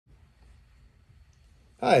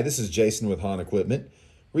Hi, this is Jason with Hahn Equipment.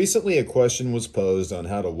 Recently, a question was posed on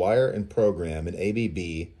how to wire and program an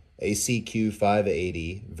ABB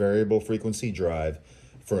ACQ580 variable frequency drive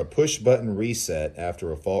for a push-button reset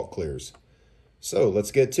after a fault clears. So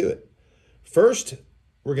let's get to it. First,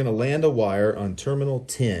 we're going to land a wire on terminal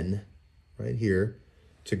 10 right here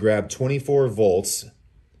to grab 24 volts.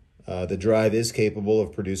 The drive is capable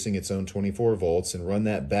of producing its own 24 volts, and run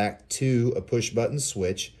that back to a push-button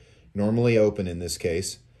switch, normally open in this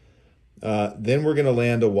case. Then we're going to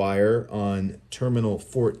land a wire on terminal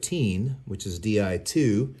 14, which is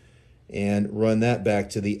DI2, and run that back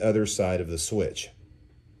to the other side of the switch.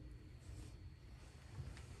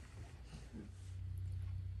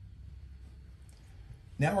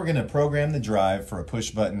 Now we're going to program the drive for a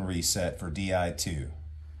push-button reset for DI2.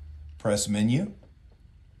 Press Menu,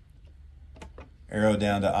 arrow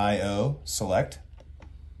down to I/O, select.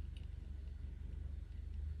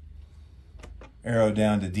 Arrow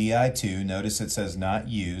down to DI2, notice it says not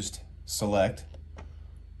used, select.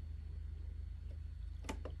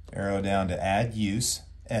 Arrow down to add use,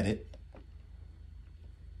 edit.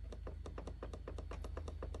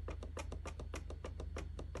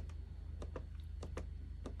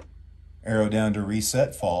 Arrow down to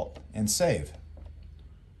reset fault and save.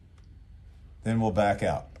 Then we'll back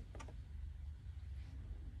out.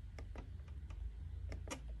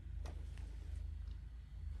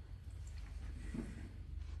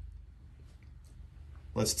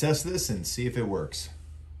 Let's test this and see if it works.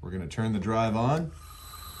 We're going to turn the drive on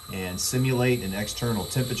and simulate an external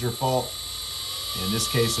temperature fault. In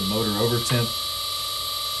this case, a motor overtemp.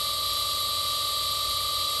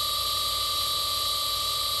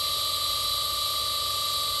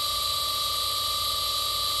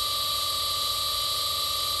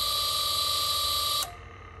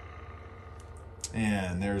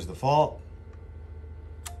 And there's the fault.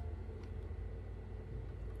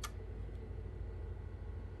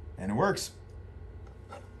 And it works.